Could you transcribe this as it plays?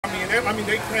I mean,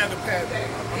 they had to pad.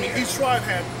 I mean, each tribe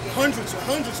had hundreds of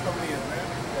men, man,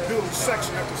 building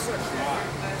section after section.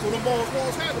 So the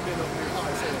walls had to be up there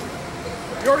high. So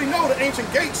you already know the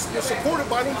ancient gates were supported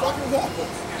by them fucking walls.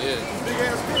 Yeah. Those big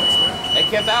ass gates, man. They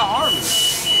kept out armies.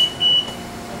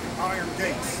 Iron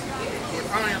gates with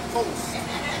iron posts.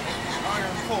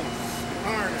 Iron posts.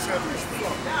 Iron is heavy as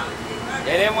fuck.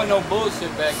 Yeah, there wasn't no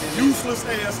bullshit back then. Useless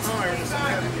ass iron is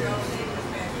heavy.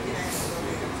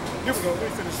 Here we go, let me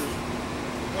finish this.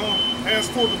 As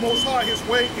for the Most High, his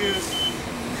way is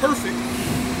perfect.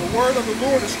 The word of the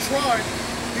Lord is tried.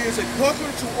 He is a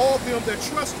buckler to all them that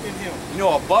trust in him. You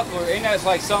know, a buckler, ain't that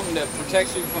like something that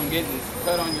protects you from getting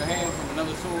cut on your hand from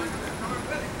another sword?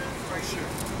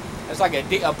 It's like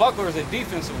a buckler is a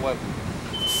defensive weapon.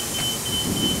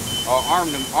 Or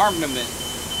armament.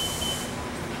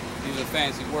 These are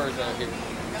fancy words out here.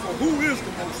 For who is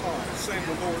the Most High, save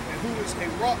the Lord, and who is a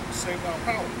rock, save thy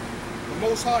power? The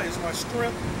Most High is my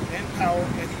strength and power,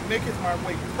 and he maketh my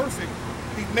way perfect.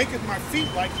 He maketh my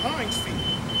feet like hinds' feet,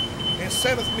 and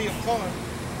setteth me upon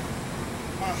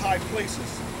my high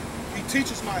places. He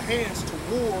teaches my hands to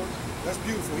war. That's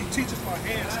beautiful. He teaches my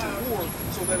hands to war,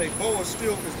 so that a bow of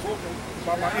steel is broken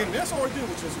by my enemy. That's all I did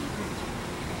was just repeat.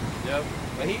 Yep.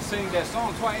 But he sings that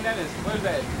song twice, and that is, what is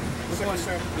that? Samuel.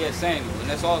 Yeah, Samuel. And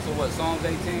that's also what, Psalms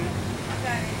 18?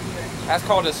 That's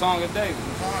called the Song of David.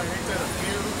 Ain't that a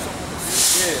deer or something?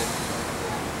 Yeah.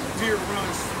 A deer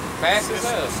runs fast as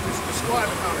hell. It's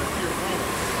describing how that deer runs.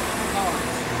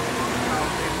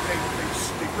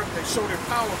 They show their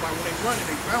power by when they run and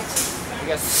they bounce.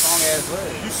 They got some strong ass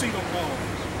legs. You see them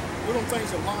little things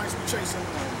that lions be chasing,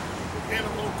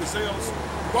 antelope, gazelles.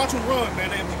 Watch them run,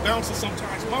 man. They be bouncing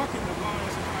sometimes, mocking the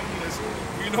lions and hyenas.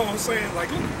 You know what I'm saying?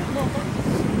 Like, look,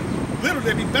 literally,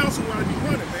 they be bouncing while they be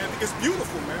running, man. It's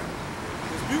beautiful, man.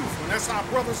 It's beautiful. And that's how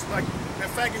brothers, like that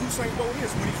faggot Hussein Bolt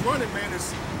is. When he's running, man, it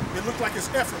looks like it's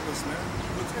effortless, man.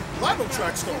 A lot of them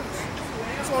track stars.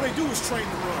 That's all they do is train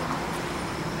to run.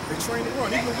 They train to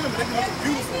run. Even the women, they can look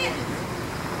beautiful running,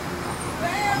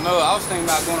 man. No, I was thinking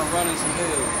about going to run in some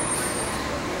hills.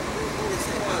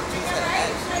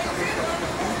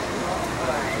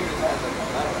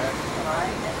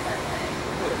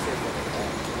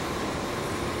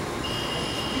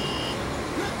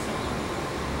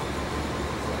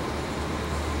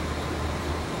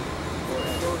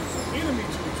 Enemy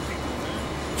to these people, man.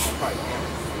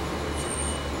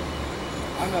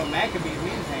 I know Maccabees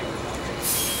means hammer.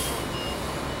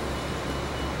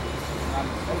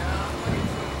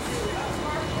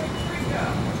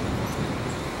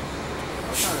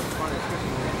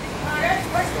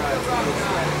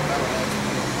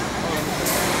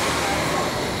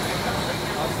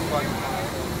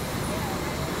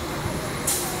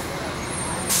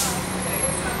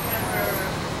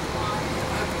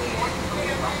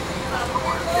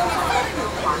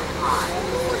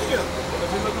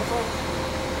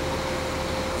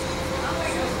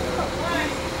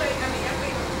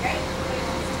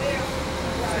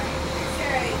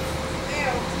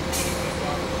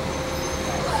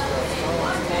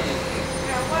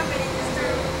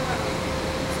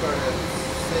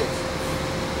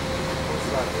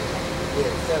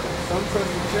 Some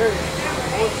trust in chariots,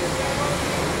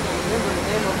 remember the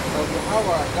name of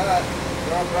Yahweh, our God,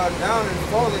 we are brought down and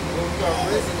fallen, but we are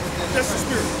risen. That's the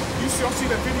spirit. Y'all see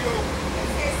that video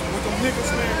with them niggas,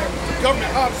 man, that the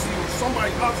government obviously, or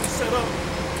somebody obviously set up.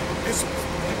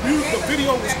 The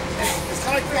video is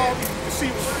high quality, you can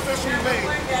see it was professionally made,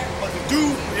 but the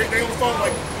dude, they on the phone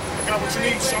like, I got what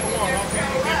you need, Shalom, I'll give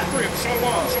you the crib,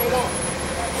 Shalom.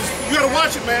 You gotta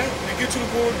watch it, man. They get to the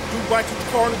board, dude bikes with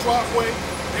the car in the driveway,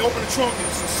 they open the trunk and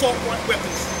it's assault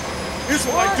weapons.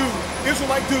 Israelite dude,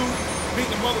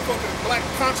 beating a motherfucker, black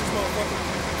conscious motherfucker,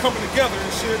 coming together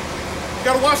and shit. You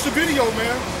gotta watch the video,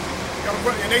 man.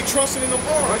 And they trusting in the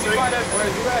arms. Where'd you find that?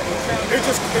 Where'd you at?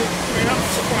 Man, I'm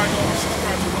surprised all this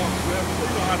subscribe too long, man.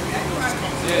 You know how the English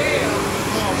comes. Yeah.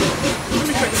 Let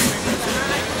me take this thing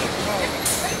back.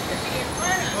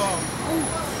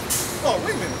 Oh,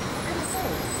 wait a minute.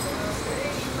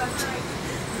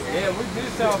 Yeah, we've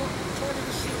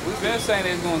been saying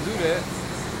they're gonna do that.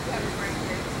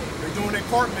 They're doing their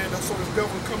part, man, so this devil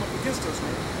will come up against us,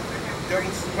 man.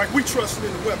 Devils, like we trusted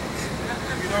in the weapons,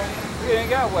 you know? We ain't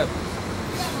got weapons.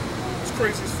 It's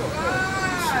crazy as fuck.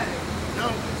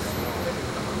 Now,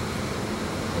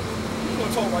 we're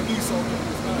gonna talk about Esau.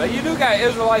 But you do got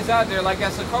Israelites out there, like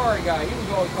that Sakari guy. He was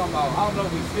always talking about, I don't know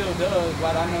if he still does,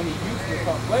 but I know he used to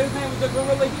talk. What his name was the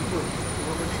Gorilla Hebrew?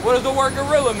 What does the word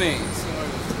gorilla mean?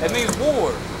 It means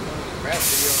war. Rap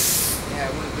video, they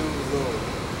had one dude with a little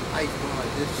ice going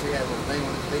like this, she had a little thing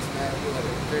on his face, man, it looked like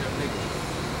a straight up nigga.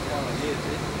 Yeah, like, yeah,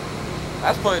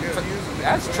 That's putting.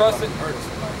 That's trusting.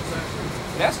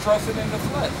 That's trusting in the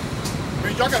flesh.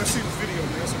 Man, y'all gotta see this video,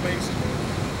 man. It's amazing, man.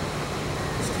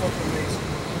 It's fucking amazing.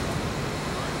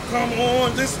 Come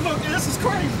on, this is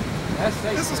crazy.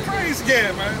 This is crazy,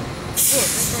 yeah, man. Look,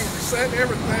 it's gonna reset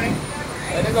everything.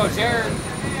 Hey, there go Jared.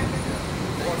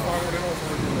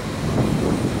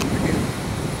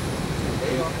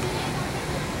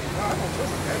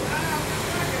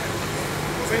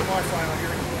 There's ain't Wi-Fi out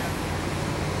here anymore.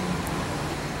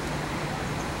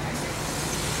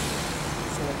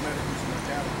 So automatic using my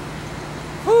data.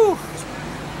 Whew.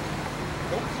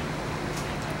 Nope.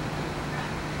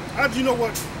 How'd you know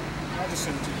what? I'll just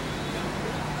send it to you.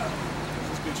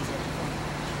 This bitch is acting funny.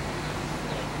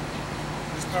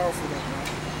 It's powerful though, man.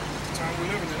 The time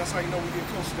we're living in, that's how you know we get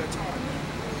close to that time, man.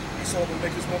 Esau gonna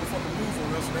make his motherfucking move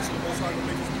on us, and that's the most high gonna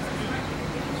make his move again.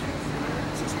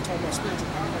 Since we're talking about spiritual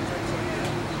power and things like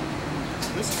that.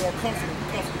 This is our comfort. We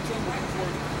comfort each other with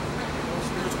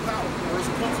spiritual power. Words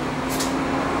of comfort.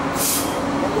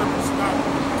 Our weapons are not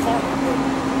carnal, but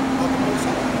of the most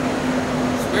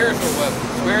high. Spiritual weapon.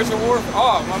 Spiritual warfare.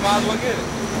 Oh, I might as well get it.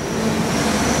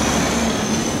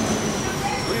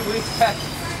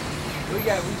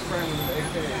 We spraying with the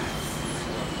AK.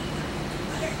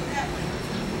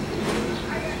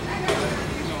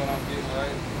 You know what I'm getting,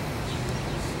 right?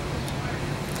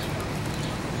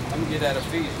 I'm gonna get that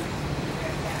Ephesians.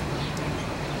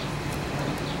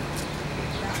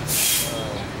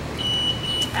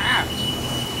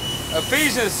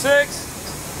 Ephesians 6.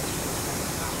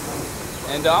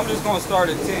 And I'm just going to start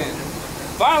at 10.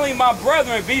 Finally, my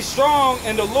brethren, be strong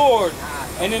in the Lord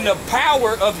and in the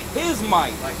power of his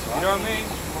might. You know what I mean?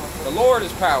 The Lord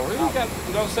is power. You know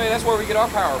what I'm saying? That's where we get our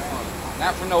power from.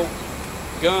 Not for no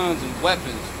guns and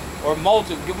weapons or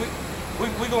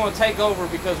we're going to take over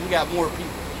because we got more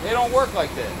people. They don't work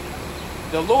like that.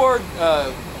 The Lord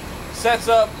sets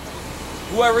up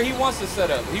whoever he wants to set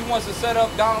up. He wants to set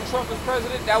up Donald Trump as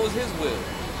president. That was his will.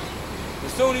 But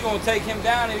soon he's going to take him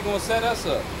down and he's going to set us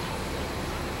up.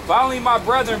 Finally, my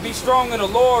brethren, be strong in the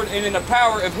Lord and in the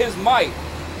power of his might.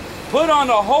 Put on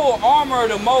the whole armor of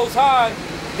the Most High,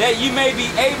 that you may be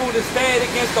able to stand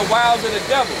against the wiles of the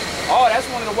devil. Oh, that's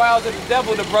one of the wiles of the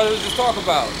devil the brothers just talk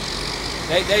about.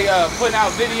 They putting out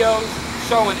videos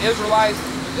showing Israelites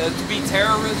to be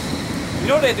terrorists. You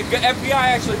know that the FBI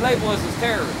actually label us as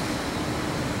terrorists.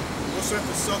 What's that,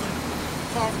 the Southern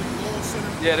Poverty Law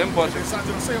Center? Yeah, them bunch of... Did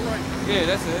I say it right? Yeah,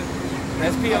 that's it.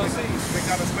 That's PLC. They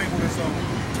got us labeled as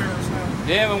terrorists now.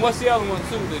 Yeah, and what's the other one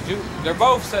too? The Jew. They're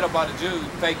both set up by the Jews,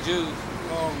 fake Jews.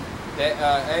 That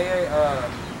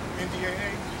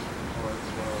NDAA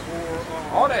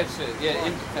or all that shit. Yeah,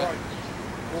 right.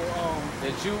 Or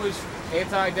the Jewish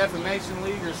Anti-Defamation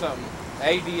League or something.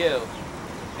 ADL,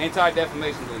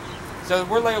 Anti-Defamation League. So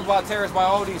we're labeled by terrorists by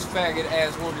all these faggot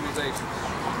ass organizations.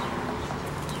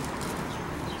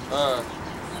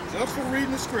 Just for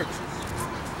reading the scriptures.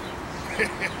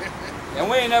 And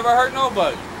we ain't never hurt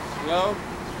nobody. You know?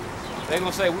 They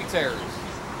gonna say we terrorists.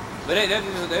 But they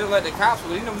let the cops,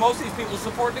 you know, most of these people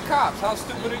support the cops. How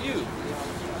stupid are you?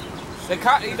 The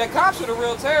cops are the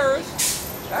real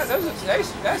terrorists.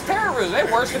 That's terrorism. They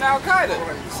worse than Al-Qaeda.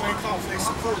 Right. The same cops they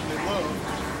support and they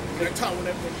love. That time when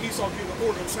Esau gave the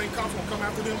order, the same cops gonna come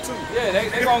after them too. Yeah,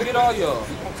 they gonna get all y'all.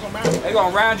 They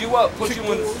gonna round you up, put you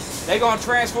in. They gonna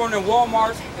transform in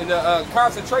Walmart in the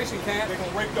concentration camp. They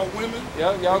gonna rape the women.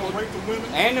 Yeah, y'all gonna rape the women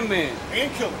and the men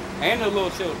and kill them and the little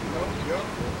children.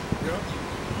 Yeah.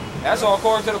 That's all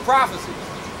according to the prophecies.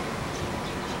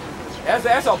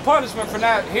 That's a punishment for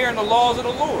not hearing the laws of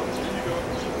the Lord. There you go.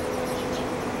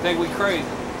 Think we crazy?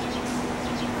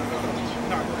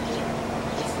 Not crazy.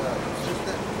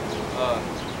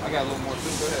 I got a little more too.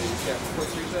 Go ahead. You got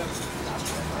quick reset.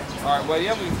 All right. Well,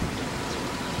 yeah, we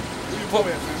put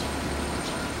it, man.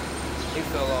 He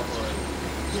fell off already.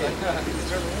 Yeah.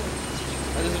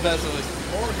 That is the best of it.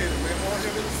 Hard-headed, man.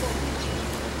 Hard-headed as fuck.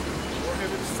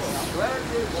 Hard-headed as fuck. I'm glad I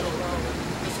did.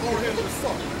 It's hard-headed as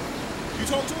fuck. You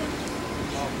talk to him?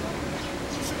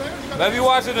 You should have. Let me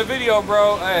watching the video,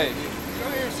 bro. Hey. You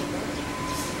gotta answer, man.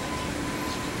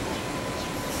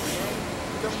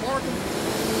 You got marking.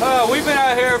 We've been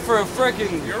out here for a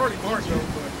freaking... You already marked though,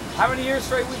 but... How many years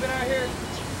straight we've been out here?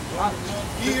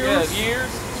 Years. Yeah,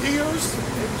 years. Years.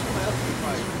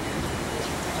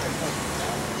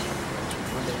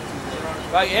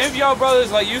 Like, any of y'all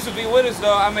brothers like used to be with us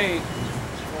though, I mean,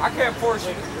 I can't force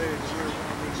you.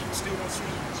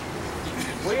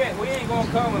 We ain't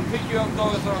gonna come and pick you up, throw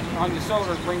us on your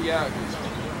shoulders, bring you out here.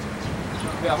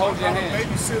 We gotta hold your hand.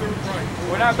 Babysitter, right.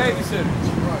 We're not babysitters.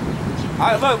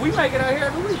 Right. Look, we make it out here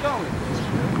every week, don't we?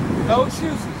 No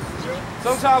excuses. Yeah.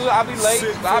 Sometimes I'll be late.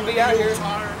 I'll be out here.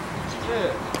 Tired.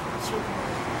 Yeah.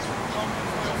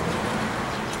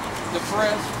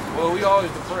 Depressed. Well, we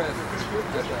always depressed.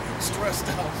 Stressed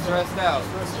out. Stressed out.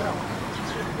 Stressed out.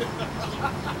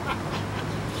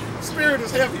 Spirit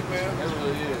is heavy, man. It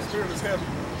really is. Spirit is heavy.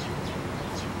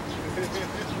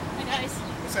 Hey guys.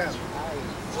 What's happening?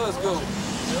 Let's go.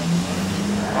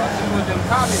 With them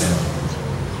communists.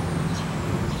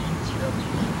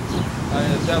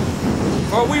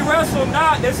 For we wrestle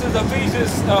not, this is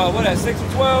Ephesians,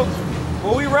 6:12.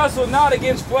 For we wrestle not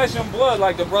against flesh and blood,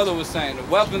 like the brother was saying. The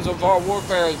weapons of our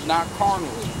warfare is not carnal.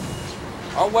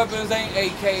 Our weapons ain't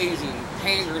AKs and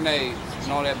hand grenades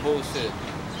and all that bullshit.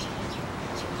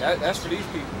 That's for these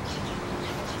people.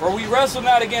 For we wrestle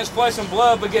not against flesh and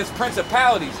blood, but against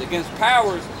principalities, against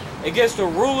powers, against the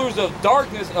rulers of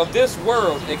darkness of this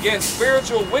world, against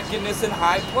spiritual wickedness in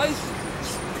high places.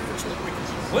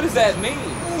 What does that mean?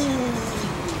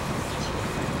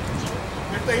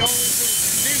 If they only did,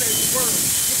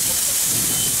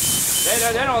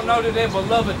 They don't know that their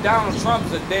beloved Donald Trump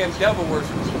is a damn devil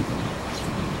worshiper.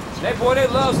 They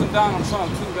love some Donald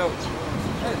Trump too, though.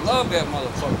 They love that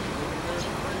motherfucker.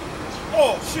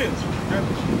 Oh shit! That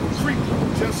creep.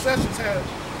 Jeff Sessions had a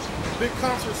big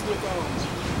conference with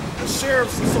the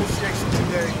Sheriff's Association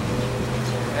today.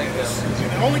 And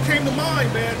it only came to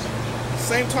mind, man.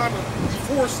 Same time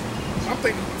before, I'm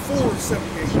thinking before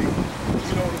 78 AD.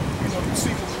 You know, you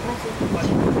see the Jerusalem, like,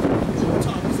 what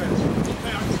time was that?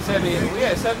 78,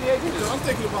 yeah, 78. I'm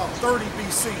thinking about 30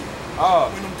 BC. Oh.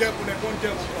 When that one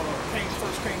devil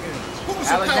first came in. Who was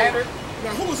Alexander? in power?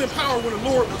 Now, who was in power when the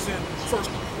Lord was in first,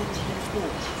 when he was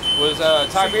born? Was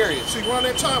Tiberius. See, around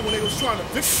that time when they was trying to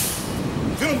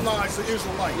villainize the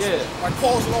Israelites. Yeah. Like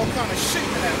causing all kind of shit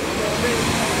to happen, you know what I mean?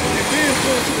 And then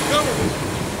going to the government,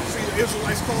 see the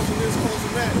Israelites causing this,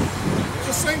 causing that. It's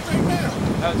the same thing now.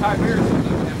 Tiberius was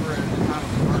the emperor at the time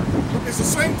of the murder. It's the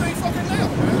same thing fucking now,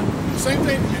 man. Same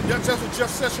thing, that's what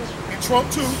Jeff Sessions and Trump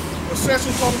too. The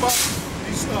Sessions talking about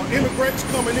these immigrants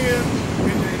coming in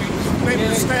and naming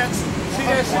the stats. See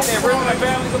that shit? They're ripping their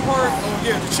families apart. Oh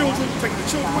yeah, the children, taking the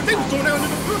children. What they was doing that under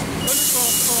the prison,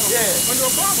 under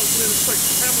Obama's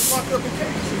administration, having locked up in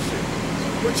cages and shit.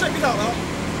 But check it out, huh?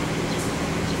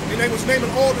 And they was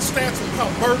naming all the stats of how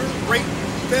murder, rape,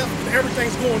 theft, and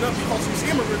everything's going up because of these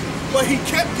immigrants. But he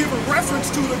kept giving reference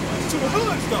to the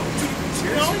hoods though,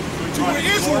 to where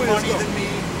Israel is though.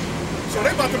 So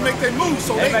they about to make their move.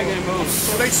 So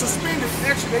So they suspended.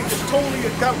 Actually, they just totally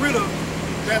got rid of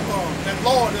that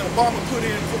law that Obama put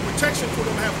in for protection for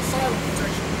them to have asylum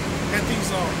protection at these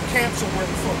camps or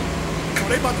wherever the fuck. So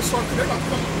they about to start. They about to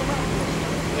come out.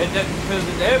 Because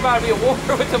everybody be at war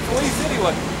with the police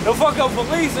anyway. The fucking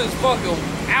police is fucking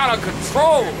out of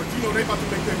control. Yeah, but you know they about to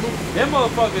make their move. Them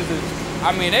motherfuckers is,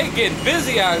 I mean, they getting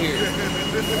busy out here.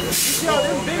 You see how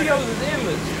them videos is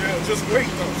endless. Yeah, just wait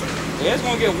though. Yeah, it's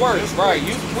gonna get worse, right?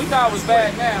 We thought it was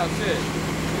bad now, shit.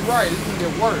 You're right, it's gonna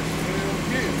get worse.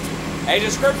 Yeah. Hey,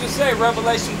 the scriptures say,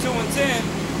 Revelation 2 and 10,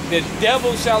 the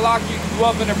devil shall lock you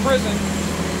up in a prison.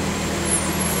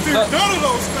 None of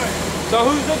those things. So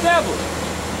who's the devil?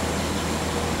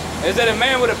 Is it a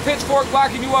man with a pitchfork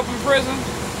locking you up in prison?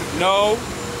 No.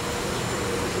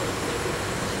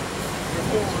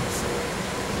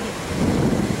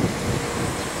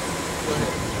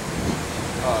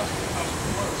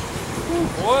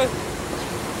 Boy.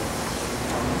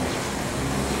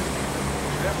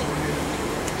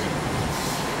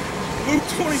 Luke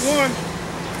 21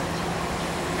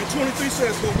 and 23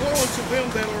 says, "But woe unto them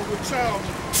that are with child."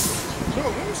 No,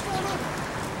 let me start up.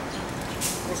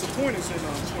 What's the point is in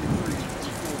 23 and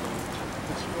 24.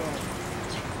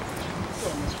 What's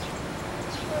up,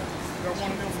 man? Got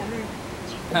one of them for me?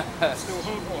 Still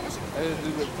hungry. That is a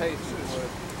good taste.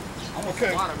 I'm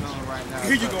okay. Watermelon right now.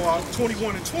 Here you go, out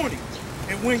 21 and 20.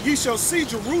 And when ye shall see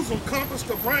Jerusalem compassed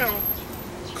around,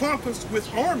 compassed with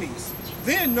armies,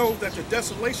 then know that the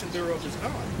desolation thereof is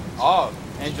nigh. Oh,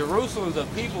 and Jerusalem's a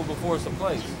people before it's a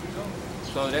place.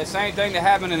 So that same thing that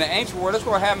happened in the ancient world, that's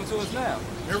what happened to us now.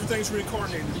 Everything's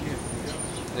reincarnated again.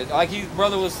 Yeah. Like his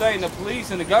brother was saying, the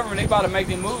police and the government, they about to make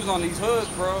their moves on these hoods,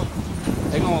 bro.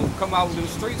 They gonna come out with them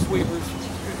street sweepers.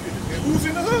 And who's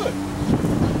in the hood?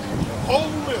 The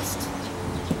whole list.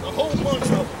 The whole bunch of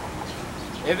them.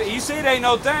 If you see, it ain't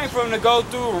no thing for them to go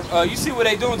through. You see what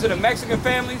they doing to the Mexican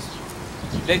families?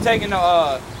 They taking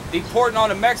deporting all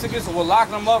the Mexicans, so we're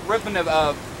locking them up, ripping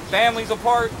the families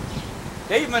apart.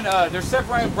 They even they're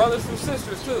separating brothers from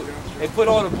sisters too. They put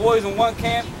all the boys in one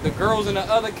camp, the girls in the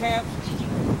other camp.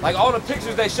 Like all the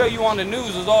pictures they show you on the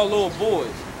news is all little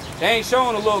boys. They ain't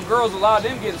showing the little girls. A lot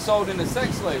of them getting sold into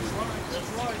sex slavery. That's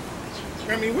right.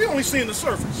 I mean, we only seeing the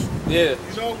surface. Yeah.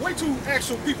 You know, wait till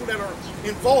actual people that are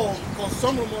involved, because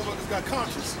some of them motherfuckers got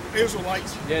conscience.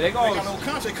 Israelites. Yeah, they got no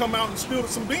conscience. They come out and spill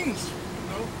some beans. You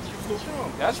know, give us a little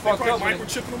problem. That's fucked up.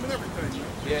 Microchipping them and everything. You know?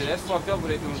 Yeah, that's fucked up what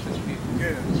they doing to the people.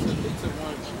 Yeah. They took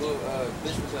one little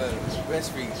bitch was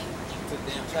breastfeeding. Took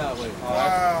the damn child away.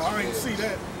 Wow, I didn't see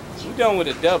that. We done with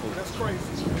the devil. That's crazy,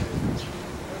 man.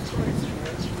 That's crazy,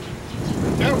 man.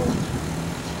 The devil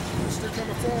is still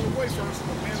coming far away first, and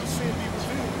the man of sin be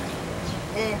revealed.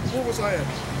 Where was I at?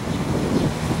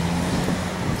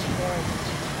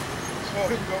 Oh,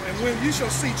 here we go. And when you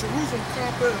shall see Jerusalem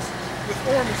compassed with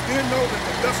armies, then know that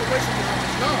the desolation thereof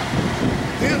is nigh.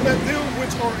 Then let them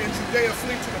which are in Judea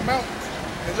flee to the mountains,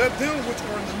 and let them which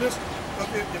are in the midst of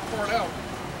it depart out,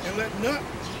 and let not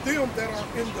them that are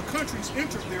in the countries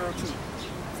enter thereunto.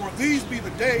 For these be the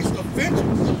days of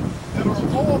vengeance, that are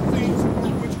all things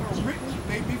which are written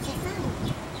may be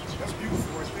fulfilled. That's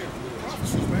beautiful right there.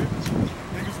 Prophecies, man.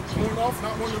 Niggas were going off,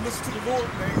 not wanting to listen to the Lord.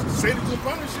 They said he's going to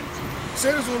punish it.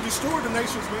 Said he's going to destroy the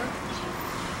nations, man.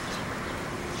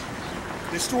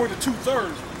 Destroy the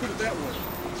 2/3, put it that way.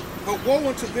 But woe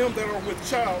unto them that are with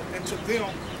child, and to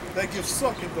them that give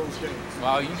suck in those days.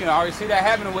 Well, you can already see that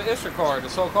happening with Issachar, the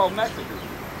so-called Mexicans.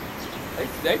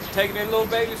 They taking their little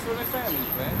babies from their families,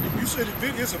 man. You said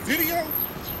it's a video?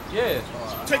 Yeah.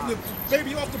 Taking the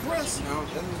baby off the breast? No,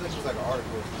 that was like an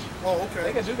article or something. Oh,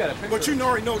 okay. They do got a picture. But you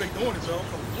already know they doing it, though.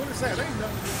 What is that? That ain't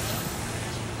nothing.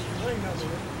 That ain't nothing.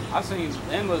 I've seen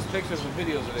endless pictures and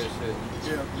videos of that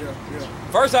shit. Yeah.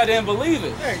 First, I didn't believe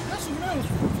it. Hey, that's what them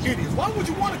idiots. Why would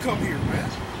you want to come here, man?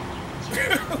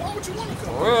 Why would you want to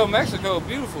come? For real, Mexico,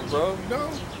 beautiful, bro. You know?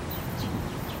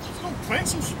 Just go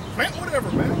plant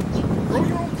whatever, man. Grow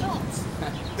your own crops.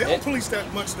 They don't police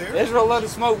that much there. Israel love to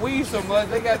smoke weed so much.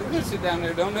 They got the good shit down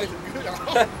there, don't they?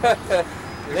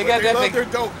 They got that. Love their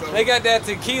dope, though. They got that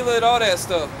tequila and all that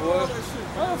stuff, boy. All that shit.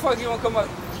 Why the fuck you want to come up?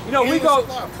 You know, we go.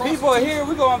 People are here.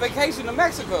 We go on vacation to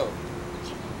Mexico.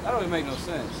 That don't even make no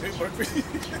sense.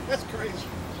 That's crazy.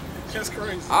 That's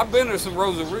crazy. I've been to some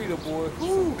Rosarita, boy.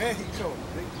 Ooh, man, he cold.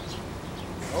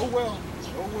 Oh well.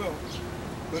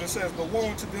 But it says, but woe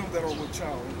unto them that are with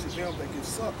child, and to them that give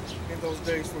suck in those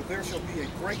days, for there shall be a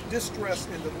great distress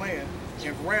in the land,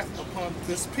 and wrath upon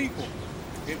this people,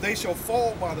 and they shall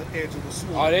fall by the edge of the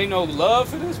sword. Are they no love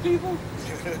for this people?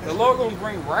 The Lord gonna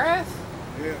bring wrath?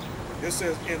 Yeah. It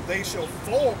says, and they shall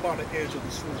fall by the edge of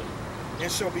the sword,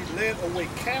 and shall be led away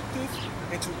captive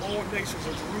into all nations,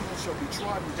 and Jerusalem shall be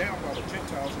trodden down by the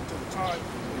Gentiles until the time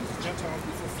when the Gentiles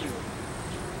be fulfilled.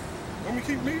 Let me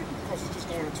keep reading, because it's just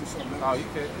going into something else. Oh, you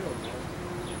can't do it,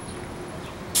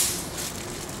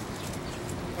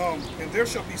 man. And there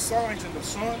shall be signs in the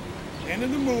sun, and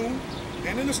in the moon,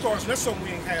 and in the stars. And that's something we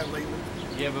ain't had lately.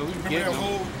 Yeah, but we Remember get that them.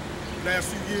 whole last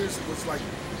few years, it was like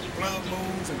blood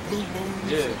moons and blue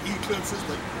moons and eclipses,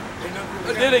 but ain't nothing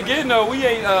really But then again, though, we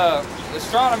ain't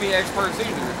astronomy experts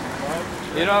either. Right.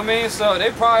 You know what I mean? So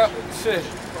they probably, shit,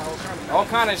 all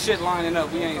kind of shit lining up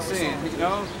we ain't seeing, you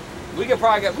know? We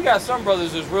got some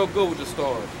brothers that's real good with the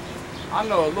stars. I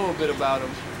know a little bit about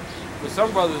them, but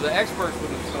some brothers are experts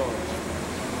with the stars.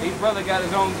 Each brother got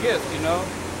his own gift, you know?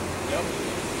 Yep.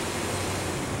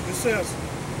 It says,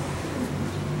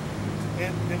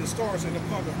 and the stars, and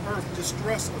upon the earth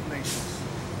distress of nations,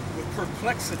 with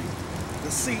perplexity,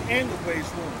 the sea and the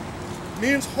waves run.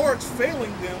 Men's hearts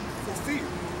failing them for fear,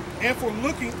 and for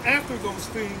looking after those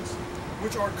things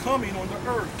which are coming on the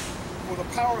earth. For the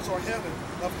powers of heaven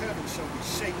shall be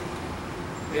shaken.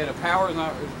 Yeah, the powers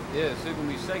not. Yeah, it's gonna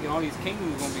be shaken. All these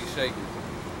kingdoms gonna be shaken.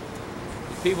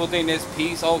 People think there's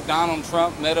peace. Oh, Donald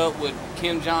Trump met up with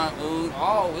Kim Jong-un.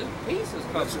 Oh, peace is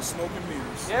coming. That's just smoke and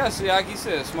mirrors. Yeah, see, like he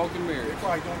said, smoke and mirrors. They're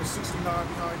probably doing the 69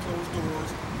 behind closed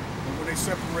doors, and when they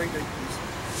separate, the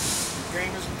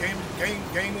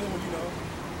game on. You know.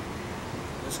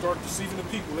 Let's start deceiving the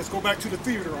people. Let's go back to the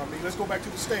theater. I mean, let's go back to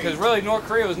the stage. Because really, North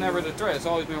Korea was never the threat. It's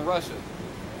always been Russia.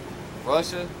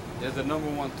 Russia is the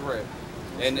 #1 threat.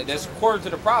 And that's according to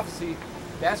the prophecy,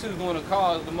 that's who's going to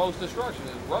cause the most destruction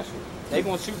is Russia. They're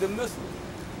going to shoot them missiles.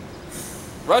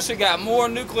 Russia got more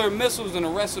nuclear missiles than the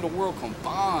rest of the world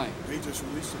combined. They just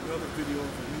released another video of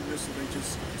a new missile they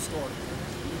just started.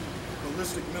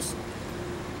 Ballistic missile.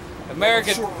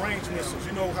 American short-range missiles.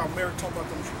 You know how America talk about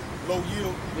them low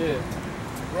yield? Yeah.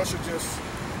 Russia just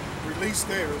released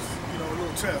theirs, you know, a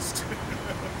little test.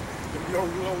 The low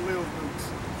yield nukes.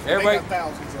 Everybody, they got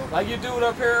thousands of them. like you dude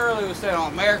up here earlier was saying, oh,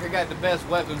 America got the best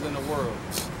weapons in the world.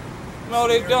 No,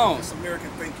 they don't. It's American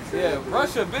thinking. Yeah,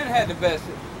 Russia been had the best.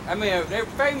 I mean, they're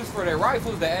famous for their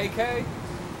rifles, the AK.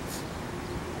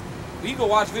 You can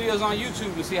watch videos on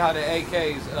YouTube to see how the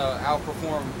AKs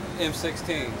outperform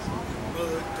M16s.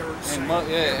 Mud, dirt, and sand.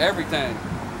 yeah, everything.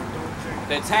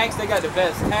 The tanks, they got the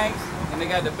best tanks, and they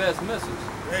got the best missiles.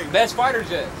 Hey, best fighter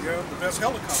jets. Yeah, the best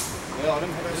helicopter. Yeah,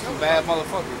 them some bad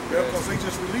motherfuckers. Yeah, because they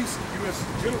just released U.S.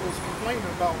 generals complaining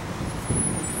about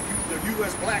the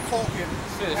U.S. Black Hawk in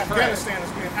Afghanistan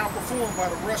is being outperformed by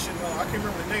the Russian, I can't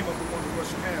remember the name of the one the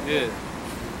Russian had. Yeah.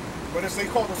 But as they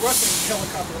call the Russian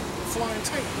helicopter, the flying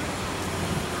tank.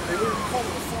 They literally call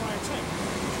it a flying tank.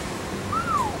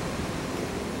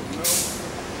 You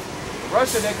know?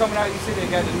 Russia, they're coming out, you see they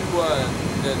got the new,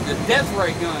 the death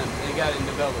ray gun they got in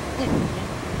development.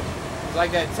 It's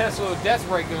like that Tesla death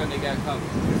ray gun they got coming.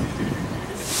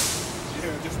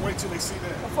 Yeah, just wait till they see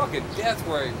that. A fucking death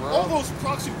ray, bro. All those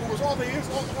proxy wars, all that's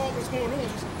going on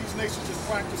is these nations just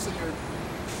practicing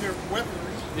their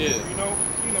weaponry. Yeah. You know,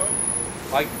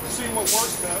 like seeing what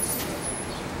works best.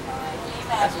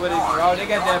 That's what they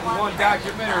got that one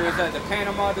documentary, is that the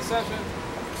Panama Deception?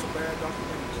 It's a bad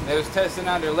documentary. They was testing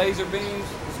out their laser beams.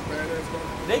 It's a badass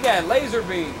documentary. They got laser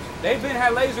beams. They've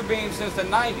had laser beams since the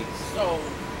 90s. So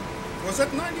was that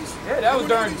the 90s? Yeah, that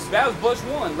was Bush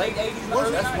 1, late 80s and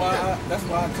early 90s. That's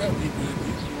why I tell people you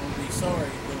won't be sorry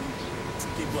when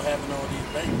people having all these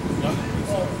babies.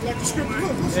 Like the scripture,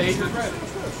 look, listen. Yeah, he just read it.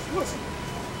 Listen.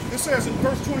 It says in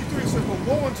verse 23, it says, but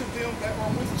woe unto them that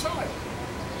are with child.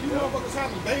 You motherfuckers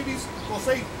having babies, because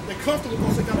they're comfortable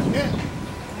because they got a net,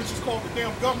 which is called the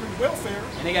damn government welfare.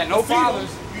 And they got no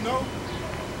fathers. You know?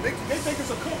 They think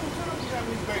it's a couple times having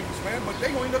these babies, man, but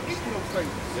they gonna end up eating those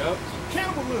babies. Yep.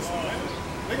 Cannibalism, man.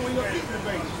 They gonna end up eating the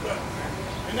babies.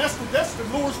 And that's the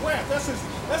Lord's wrath. That's his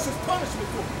punishment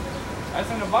for them. That's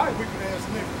in the Bible. Wicked ass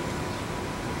nigga.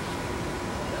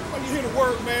 When you hear the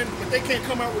word, man, if they can't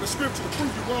come out with a scripture to prove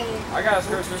you wrong, I got a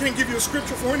scripture. Can't give you a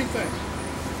scripture for anything.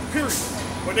 Period.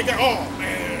 But they got, oh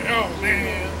man.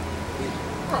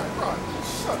 Right.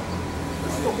 Shut up.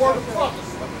 This is the word of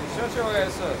prophecy. Shut your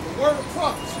ass up. The word of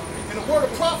prophecy. And the word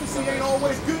of prophecy ain't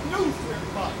always good news for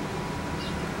everybody.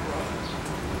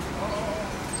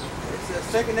 It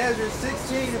says 2 Ezra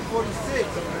 16 and 46.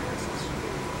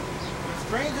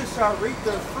 Strangers shall reap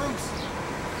their fruits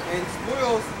and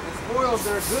spoil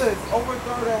their goods,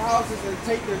 overthrow their houses, and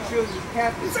take their children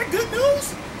captive. Is that good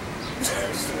news? It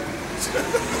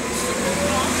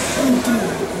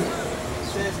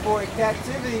says, for in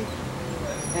captivity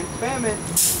and famine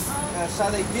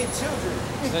shall they get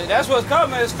children. That's what's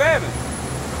coming, is famine.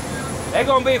 They're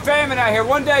going to be famine out here.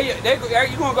 One day, you're going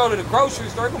to go to the grocery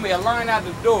store, there's going to be a line out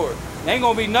the door. There ain't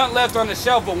going to be nothing left on the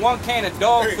shelf but one can of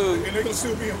dog food. And they're going to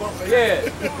still be in love. Yeah.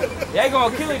 They're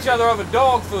going to kill each other over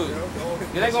dog food.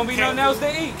 There ain't going to be nothing else to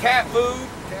eat. Cat food.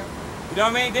 You know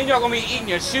what I mean? Then y'all going to be eating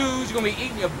your shoes. You're going to be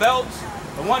eating your belts.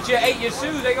 And once you ate your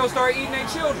shoes, they're going to start eating their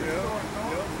children.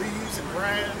 Leaves and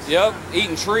grass. Yep.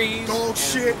 Eating trees. Dog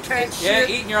shit, cat shit.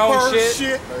 Yeah, eating your own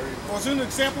shit. Was an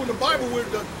example in the Bible where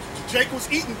Jake was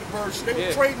eating the bird shit. They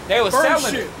were trading bird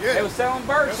shit. Yeah. They were selling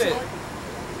bird shit. Right.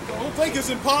 I don't think it's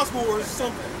impossible or it's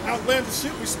some outlandish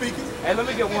shit we're speaking. Hey, let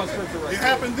me get one scripture right It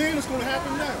happened then, it's going to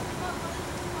happen now.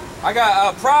 I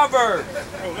got Proverbs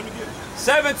Oh, let me get it.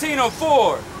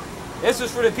 17:04. This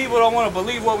is for the people that don't want to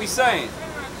believe what we're saying.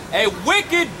 A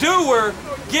wicked doer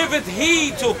giveth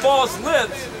heed to false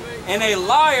lips, and a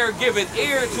liar giveth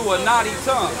ear to a naughty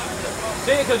tongue.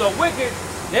 See, because the wicked,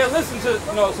 they'll listen to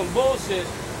some bullshit,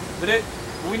 but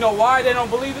we know why they don't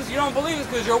believe us. You don't believe us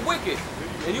because you're wicked,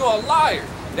 and you're a liar.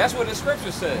 That's what the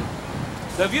scripture said.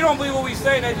 So if you don't believe what we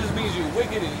say, that just means you're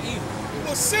wicked and evil.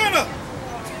 A sinner.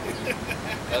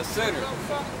 A sinner.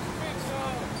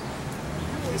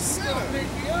 A sinner.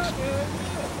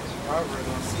 Harvard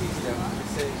on seas that we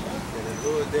say that the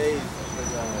Lord days was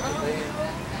delaying.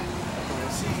 When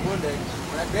it sees one day,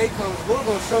 when that day comes, we're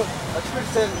going to show. A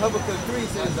scripture says in Habakkuk 3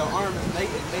 says the arm is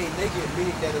made naked,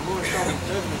 meaning that the Lord is coming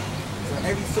judgment. So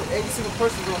every single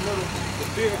person is going to know the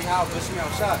fear of how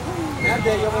Bishmael shot. That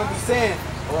day you're going to be saying,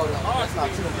 oh, that's not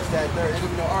true, it's that third. There's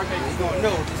going to be no argument. You're going to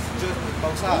know this is judgment of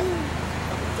Most High.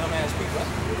 Dumbass people.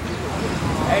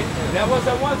 Hey, that was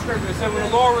that one scripture that said when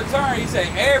the Lord returned, he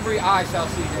said, every eye shall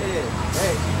see him. Yeah.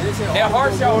 Hey, their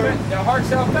heart shall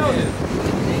fail you.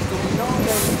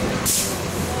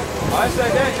 I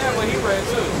said that's what he read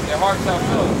too. Their heart shall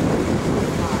fail you.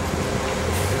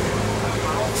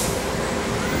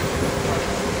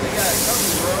 They got it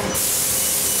covered, bro.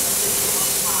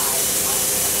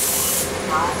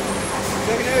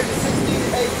 Second Ezra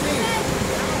 16-18.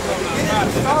 Beginning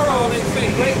of sorrow, they say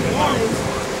great warnings.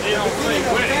 Beginning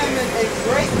of famine, a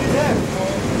great death.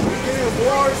 Beginning of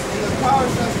wars, and the power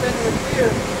shall stand in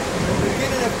fear. The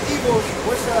beginning of evils,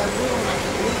 what shall I do? And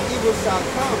these evils shall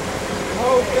come.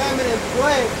 Behold, famine and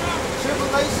plague,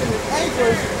 tribulation and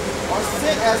anguish are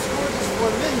sent as scourges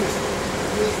for many.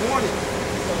 is warning.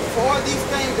 For all these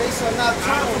things they shall not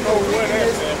turn from no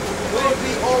wickedness, will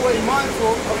be always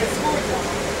mindful of the scourges.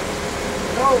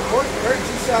 No,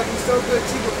 virtue shall be so good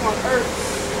cheap upon earth,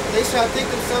 they shall think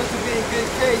themselves to be in good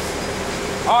case.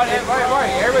 Oh, right.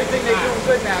 Everything they doing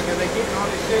good now because they getting all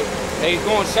this shit. They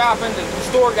going shopping. The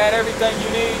store got everything you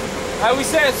need. Like we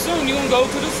said, soon you gonna go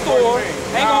to the store.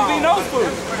 Ain't gonna be no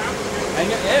food. And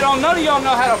none of y'all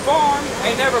know how to farm.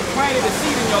 Ain't never planted a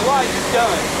seed in your life. You're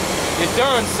done. You're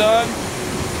done, son.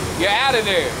 You're out of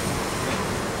there.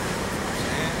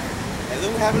 And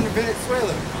then we have in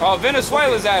Venezuela. Oh,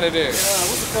 Venezuela's out of there.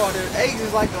 What's it called? Their age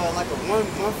is like a 1 month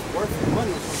worth of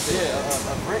money or something. Yeah.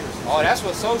 A rent or something. Oh, that's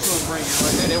what socialism brings you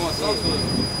right there. They want socialism.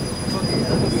 So there's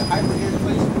gonna be a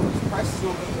hyperinflation. These prices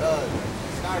gonna be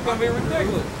It's gonna be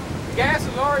ridiculous. Gas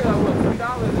is already like what,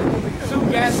 $3? Soon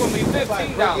gas gonna be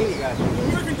 $15. The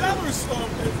American dollar is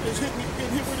getting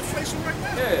hit with inflation right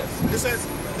now. Yeah. It's at,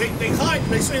 they hide.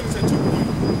 They saying it's at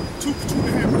 2.5%,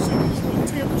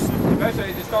 10%. Especially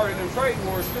they just started them trade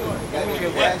wars too.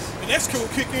 And that's gonna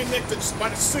kick in by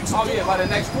the 6th. Oh yeah, by the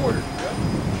next quarter.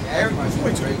 Everybody's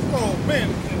crazy. Oh man.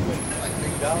 Like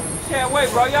 $3. Can't wait,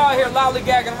 bro. Y'all here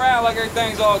lollygagging around like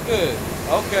everything's all good.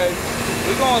 Okay,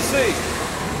 we gonna see.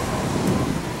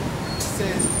 It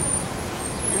says,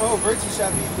 behold, virtue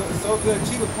shall be so good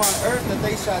cheap upon earth that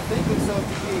they shall think themselves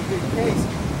to be in good case.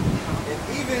 And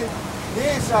even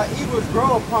then shall evils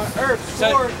grow upon earth.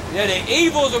 Sword. So, yeah, the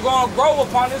evils are gonna grow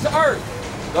upon this earth.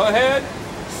 Go ahead.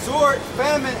 Sword,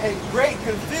 famine, and great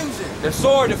confusion. The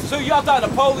sword. So y'all thought the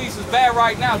police is bad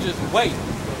right now? Just wait.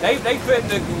 They fit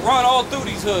to run all through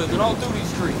these hoods and all through these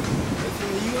streets. It's from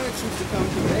the UN troops to come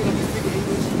through. They gonna be speaking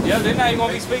English. Yeah, they're not even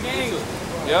gonna be speaking English.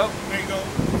 Yep. There you go.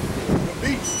 The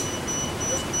beast.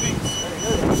 That's the beast.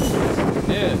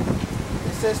 Yeah.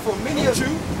 It says for many of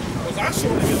you, because I sure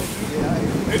the hell do. Yeah,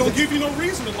 they don't give you no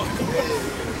reason to like them.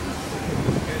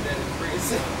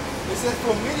 It says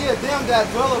for many of them that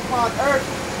dwell upon earth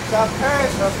shall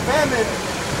perish of famine,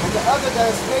 and the other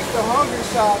that escape the hunger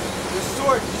shall the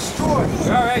sword destroy.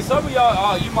 All right, some of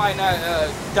y'all, you might not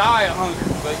die of hunger,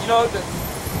 but you know,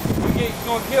 you're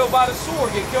gonna kill by the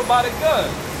sword, get killed by the gun.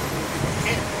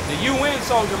 The UN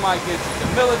soldier might get you, the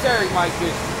military might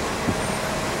get you.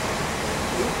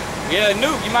 Yeah,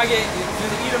 nuke, you might get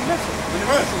eat a missile when the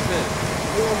missile's hit.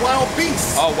 Or wild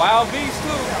beasts. Oh, wild beasts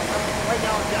too. Right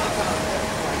now in downtown.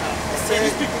 Man,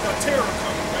 these people got terror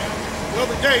coming, man. The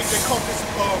other day they caught this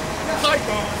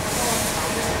python.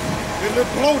 They look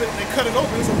bloated and they cut it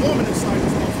open. There's a woman inside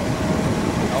this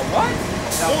motherfucker. A what?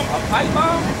 A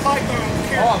python? A python.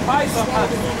 Oh, a python.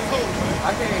 Swallowed the woman's hole, man.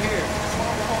 I can't hear.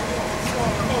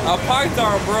 A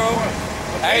python, bro.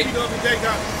 Hey. The other day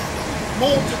got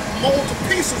mauled to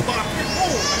pieces by a pit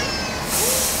bull, man.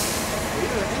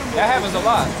 That happens a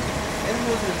lot.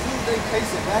 Animals in the zoo, they pace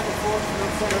it back and forth, you know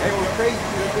what I'm saying? They were crazy,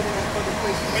 they've been in that fucking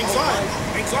place. Anxiety.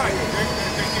 They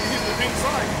get hit with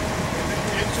anxiety.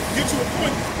 And to get to a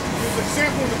point, there's an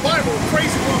example in the Bible, a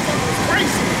crazy motherfucker was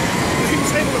crazy, but he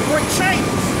was able to break chains.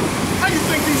 How do you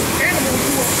think these animals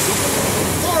who are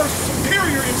far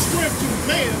superior in strength to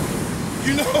man,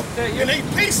 you know, and they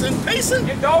pacing?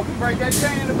 Your dog can break that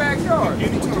chain in the backyard.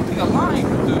 Anytime. I think a lion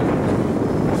can do it.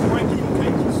 Right through the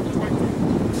cages, right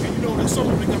through. And you know that some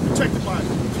of them got protected by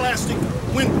plastic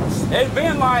windows. There's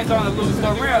been lions on the loose.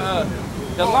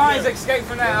 The lions escaped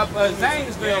from that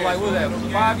Zanesville, like, what was that,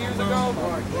 5 years ago?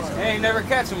 They ain't never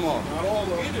catch them all. Not all of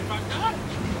them.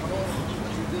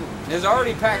 There's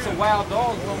already packs of wild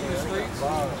dogs roaming the streets.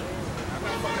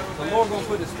 The Lord gonna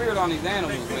put the spirit on these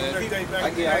animals, man. I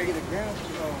get a gram.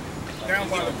 Down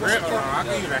by the I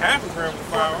can use a half a gram for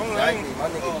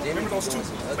 $5. remember those two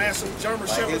massive German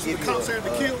shepherds the cops had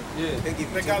to kill? Yeah.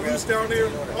 They got loose down there?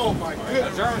 Oh my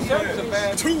goodness. German shepherds are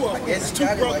bad. Two of them. It's two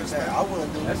brothers.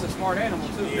 That's a smart animal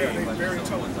too. Yeah, they're very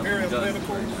tough, very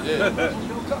analytical. Yeah.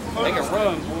 They can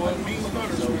run, boy. Mean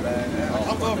hunters, man. I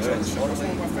love German shepherds.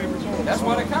 One of my favorite dogs. That's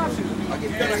why the cops shoot. You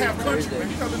gotta have country, man.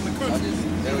 You gotta live in the country.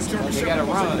 Those German They gotta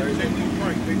shepherds, run. they need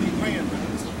right. They need land, man.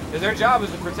 Because their job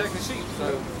is to protect the sheep.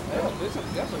 So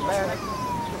that's a bad.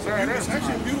 It's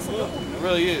actually a beautiful dog. It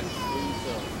really is.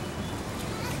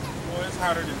 Boy, it's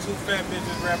hotter than two fat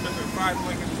bitches wrapped up in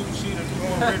 5-blanket two-sheet and two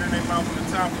more better in their mouth on the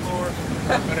top floor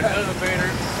of an elevator,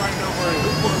 fighting over a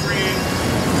Newport Red.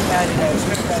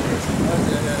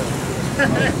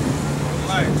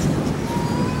 Like,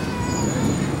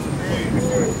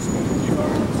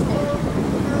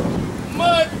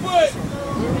 Mudfoot!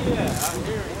 Yeah, I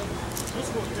hear it. This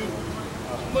one, dude.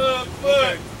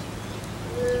 Mudfoot!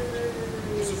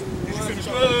 This is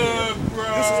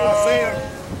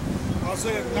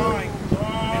Isaiah 9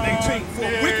 and 18. For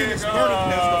wickedness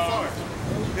burneth as the fire.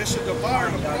 and shall devour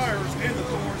the briars and the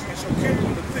thorns, and shall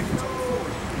kindle the thickets of the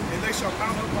forest, and they shall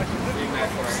mount up like the living of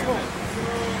the smoke.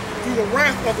 Through the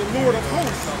wrath of the Lord of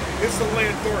hosts is the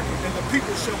land darkened, and the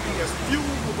people shall be as fuel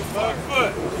for the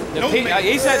fire.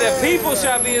 He said the people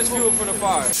shall be as fuel for the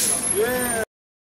fire. Yeah.